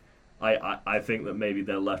thing, I think that maybe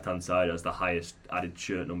their left-hand side has the highest added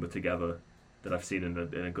shirt number together that I've seen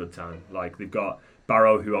in a good time. Like, they've got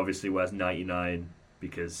Barrow, who obviously wears 99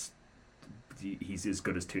 because he's as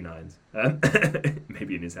good as 2 nines,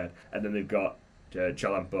 maybe in his head. And then they've got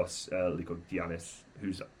Chalampos Lykogiannis,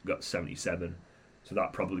 who's got 77. So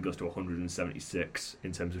that probably goes to 176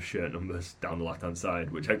 in terms of shirt numbers down the left-hand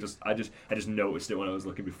side, which I just noticed it when I was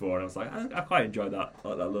looking before, and I was like, I quite enjoyed that,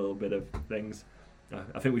 like that little bit of things.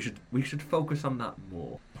 I think we should focus on that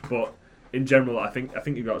more. But in general, I think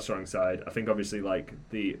you've got a strong side. I think obviously like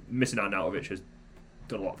the missing Arnautovic has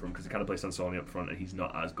done a lot for him because he kind of plays Sansoni up front and he's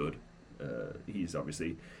not as good. He's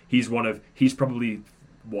probably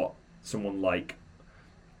what someone like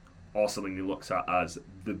Orsolini looks at as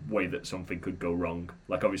the way that something could go wrong.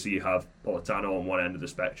 Like, obviously you have Politano on one end of the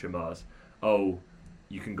spectrum as, oh,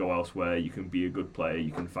 you can go elsewhere, you can be a good player,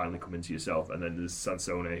 you can finally come into yourself. And then there's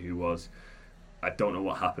Sansone, who was, I don't know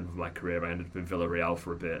what happened with my career. I ended up in Villarreal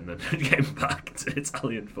for a bit and then came back to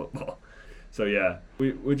Italian football. So yeah,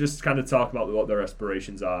 we just kind of talk about what their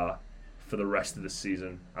aspirations are for the rest of the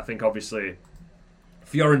season. I think obviously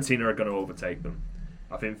Fiorentina are going to overtake them.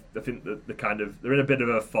 I think that they're in a bit of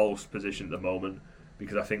a false position at the moment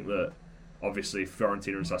because I think that obviously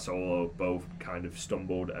Fiorentina and Sassuolo both kind of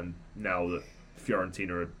stumbled, and now that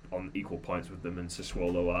Fiorentina are on equal points with them and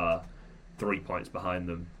Sassuolo are 3 points behind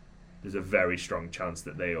them, there's a very strong chance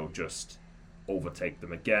that they'll just overtake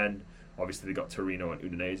them again. Obviously they got Torino and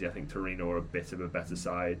Udinese. I think Torino are a bit of a better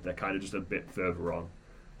side. They're kind of just a bit further on.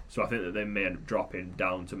 So I think that they may end up dropping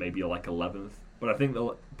down to maybe like 11th. But I think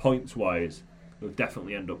that points-wise, they'll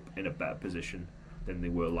definitely end up in a better position than they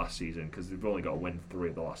were last season because they've only got to win 3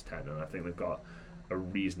 of the last 10, and I think they've got a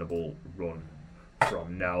reasonable run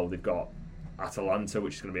from now. They've got Atalanta,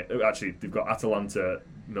 which is going to be... Actually, they've got Atalanta,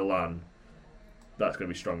 Milan. That's going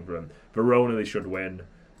to be strong for them. Verona, they should win.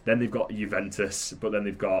 Then they've got Juventus, but then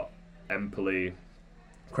they've got Empoli,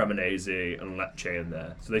 Cremonese, and Lecce in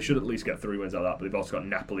there. So they should at least get 3 wins out of that, but they've also got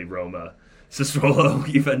Napoli, Roma, Sassuolo,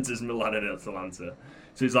 Juventus, Milan, and Atalanta.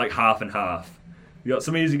 So it's like half and half. They got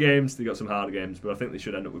some easy games, they got some harder games, but I think they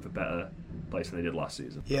should end up with a better place than they did last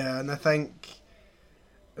season. Yeah, and I think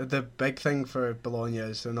the big thing for Bologna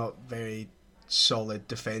is they're not very solid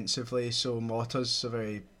defensively, so Motta's a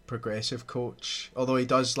very progressive coach, although he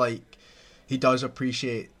does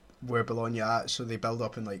appreciate where Bologna are at, so they build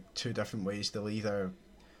up in like 2 different ways. They'll either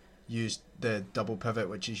use the double pivot,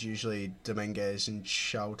 which is usually Dominguez and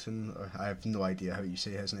Charlton, or I have no idea how you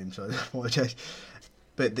say his name, so I apologise.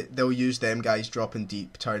 But they'll use them guys dropping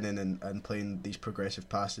deep, turning and playing these progressive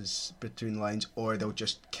passes between lines, or they'll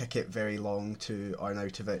just kick it very long to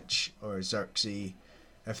Arnautovic or Xerxes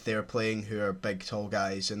if they're playing, who are big tall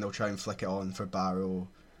guys, and they'll try and flick it on for Barrow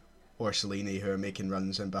or Cellini, who are making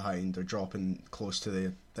runs in behind or dropping close to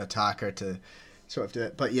the attacker to sort of do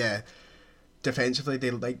it. But yeah, defensively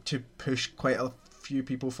they like to push quite a few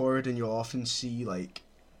people forward, and you'll often see like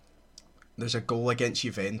there's a goal against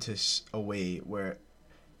Juventus away where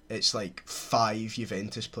it's like 5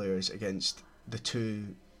 Juventus players against the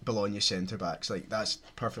 2 Bologna centre backs. Like, that's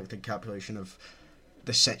perfect encapsulation of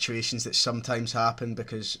the situations that sometimes happen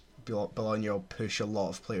because Bologna will push a lot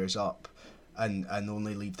of players up and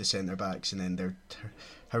only leave the centre backs, and then they're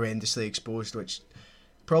horrendously exposed, which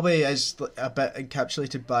probably is a bit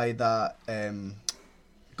encapsulated by that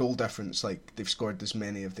goal difference. Like, they've scored as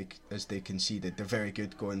many as they conceded. They're very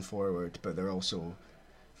good going forward, but they're also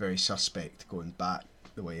very suspect going back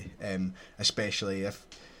the way, especially if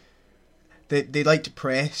they like to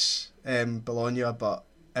press Bologna, but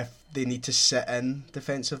if they need to sit in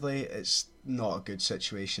defensively, it's not a good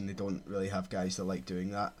situation. They don't really have guys that like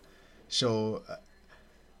doing that. So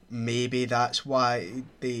maybe that's why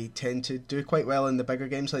they tend to do quite well in the bigger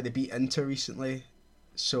games. Like, they beat Inter recently,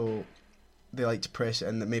 so they like to press it,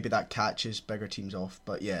 and maybe that catches bigger teams off.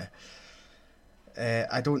 But yeah,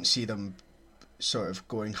 I don't see them sort of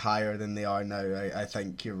going higher than they are now. I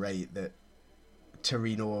think you're right that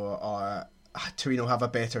Torino have a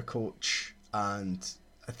better coach, and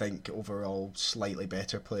I think overall slightly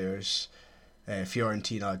better players.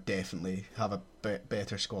 Fiorentina definitely have a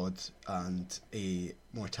better squad and a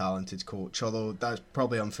more talented coach, although that's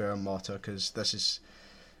probably unfair on Motta because this is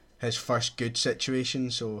his first good situation,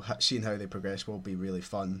 so seeing how they progress will be really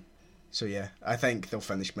fun. So yeah, I think they'll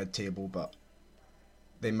finish mid-table, but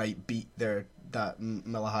they might beat that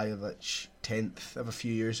Milivojevic 10th of a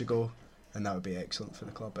few years ago, and that would be excellent for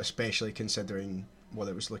the club, especially considering what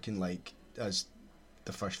it was looking like as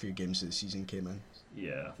the first few games of the season came in.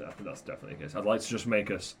 Yeah, I think that's definitely the case. I'd like to just make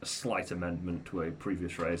a slight amendment to a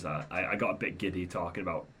previous phrase. I got a bit giddy talking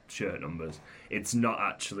about shirt numbers. It's not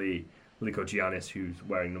actually Liko Giannis who's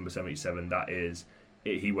wearing number 77.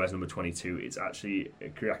 He wears number 22. It's actually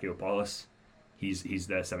Kyriakopoulos. He's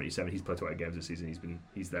there 77. He's played 20 games this season.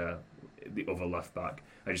 He's there, the other left back.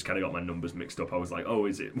 I just kind of got my numbers mixed up. I was like, oh,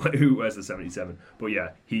 is it who wears the 77? But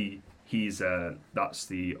yeah, he's that's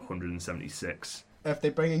the 176. If they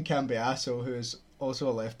bring in Cambiasso, who is also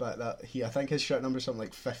a left back, I think his shirt number is something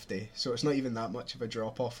like 50, so it's not even that much of a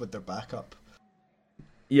drop off with their backup.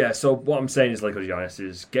 Yeah, so what I'm saying is, like Giannis,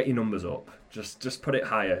 is get your numbers up. Just put it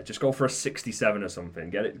higher. Just go for a 67 or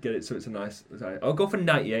something. Get it so it's a nice. I'll go for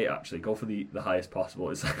 98 actually. Go for the highest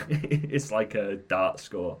possible. It's like a dart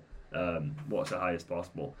score. What's the highest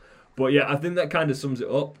possible? But yeah, I think that kind of sums it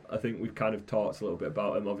up. I think we've kind of talked a little bit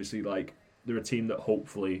about him. Obviously, like, they're a team that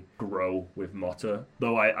hopefully grow with Motta.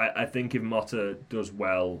 Though I think if Motta does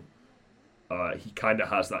well, he kind of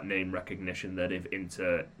has that name recognition that if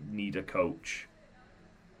Inter need a coach,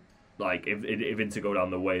 like if Inter go down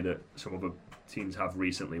the way that some other teams have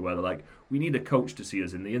recently, where they're like, we need a coach to see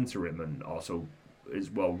us in the interim and also is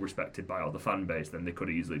well respected by all the fan base, then they could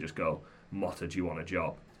easily just go, Motta, do you want a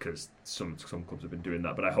job? Because some clubs have been doing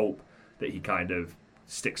that. But I hope that he kind of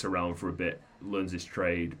sticks around for a bit, learns his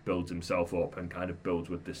trade, builds himself up, and kind of builds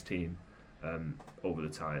with this team over the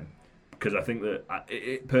time. Because I think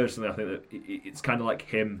that, personally, I think that it's kind of like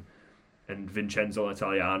him and Vincenzo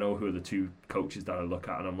Italiano, who are the two coaches that I look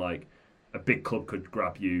at, and I'm like, a big club could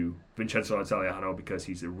grab you, Vincenzo Italiano because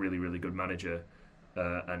he's a really, really good manager,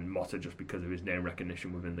 and Motta just because of his name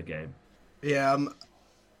recognition within the game. Yeah,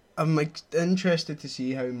 I'm like interested to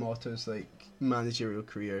see how Motta's like managerial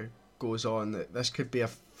career goes on. That this could be a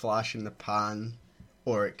flash in the pan,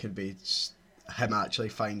 or it could be him actually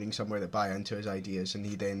finding somewhere that buy into his ideas and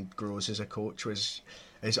he then grows as a coach, which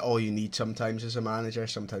is all you need sometimes as a manager.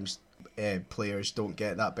 Sometimes players don't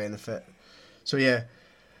get that benefit. So yeah,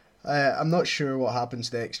 I'm not sure what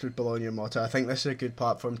happens next with Bologna and Motta. I think this is a good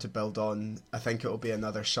platform to build on. I think it will be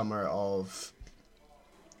another summer of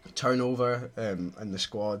turnover in the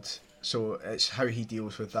squad. So it's how he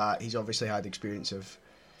deals with that. He's obviously had experience of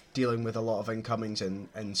dealing with a lot of incomings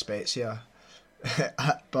in Spezia.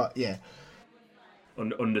 But yeah.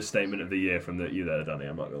 Understatement of the year from you there, Danny,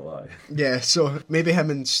 I'm not going to lie. Yeah, so maybe him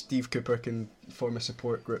and Steve Cooper can form a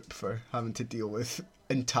support group for having to deal with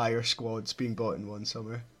entire squads being bought in one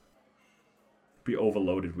summer. Be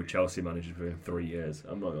overloaded with Chelsea managers within 3 years,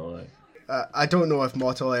 I'm not going to lie. I don't know if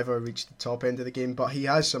Motta will ever reach the top end of the game, but he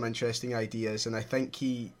has some interesting ideas, and I think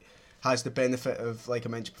he has the benefit of, like I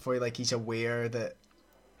mentioned before, like he's aware that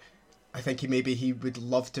I think he would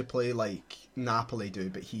love to play like Napoli do,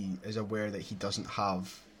 but he is aware that he doesn't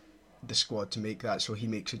have the squad to make that, so he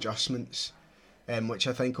makes adjustments, which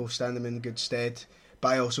I think will stand him in good stead. But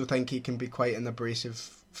I also think he can be quite an abrasive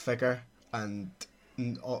figure and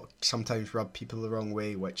sometimes rub people the wrong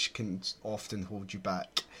way, which can often hold you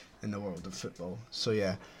back in the world of football. So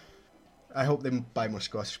yeah, I hope they buy more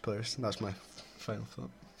Scottish players. That's my final thought.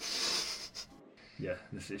 Yeah,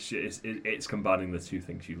 it's combining the two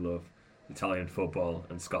things you love, Italian football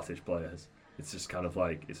and Scottish players. It's just kind of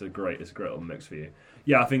like it's a great little mix for you.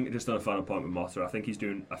 Yeah, I think just on a final point with Motta, I think he's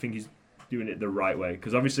doing it the right way.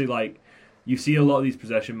 Because obviously, like, you see a lot of these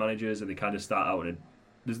possession managers and they kind of start out and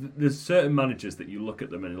there's certain managers that you look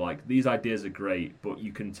at them and like, these ideas are great, but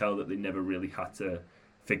you can tell that they never really had to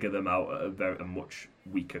figure them out at a much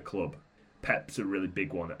weaker club. Pep's a really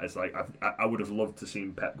big one. It's like I would have loved to see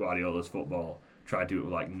Pep Guardiola's football try to do it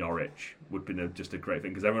with like Norwich. Would have been just a great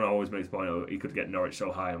thing, because everyone always makes the point, oh, he could get Norwich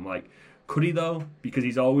so high. I'm like, could he though? Because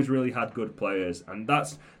he's always really had good players, and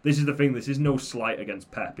this is the thing. This is no slight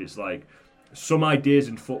against Pep. It's like, some ideas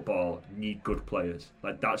in football need good players.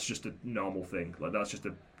 Like, that's just a normal thing. Like, that's just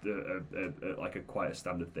quite a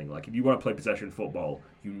standard thing. Like, if you want to play possession football,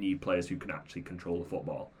 you need players who can actually control the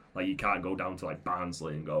football. Like, you can't go down to like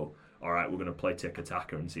Barnsley and go, all right, we're going to play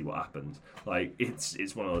tiki-taka and see what happens. Like, it's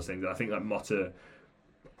one of those things. I think that Motta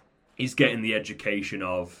is getting the education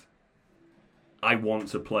of, I want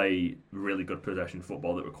to play really good possession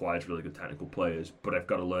football that requires really good technical players, but I've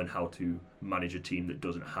got to learn how to manage a team that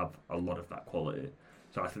doesn't have a lot of that quality.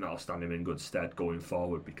 So I think that'll stand him in good stead going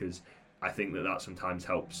forward, because I think that sometimes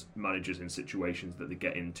helps managers in situations that they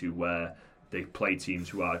get into where they play teams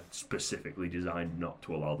who are specifically designed not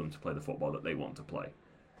to allow them to play the football that they want to play.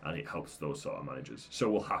 And it helps those sort of managers. So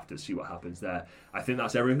we'll have to see what happens there. I think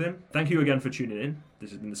that's everything. Thank you again for tuning in. This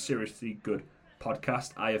has been the Seriously Good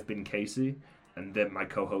Podcast. I have been Casey, and then my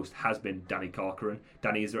co-host has been Danny Corcoran.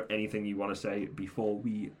 Danny, is there anything you want to say before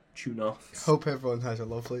we tune off? Hope everyone has a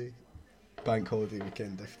lovely bank holiday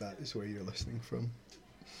weekend, if that is where you're listening from.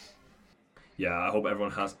 Yeah, I hope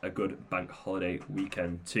everyone has a good bank holiday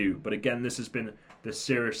weekend too. But again, this has been the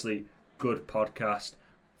Seriously Good Podcast.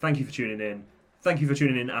 Thank you for tuning in. Thank you for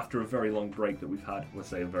tuning in after a very long break that we've had. Let's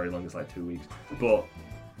say very long, it's like 2 weeks. But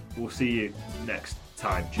we'll see you next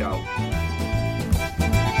time. Ciao.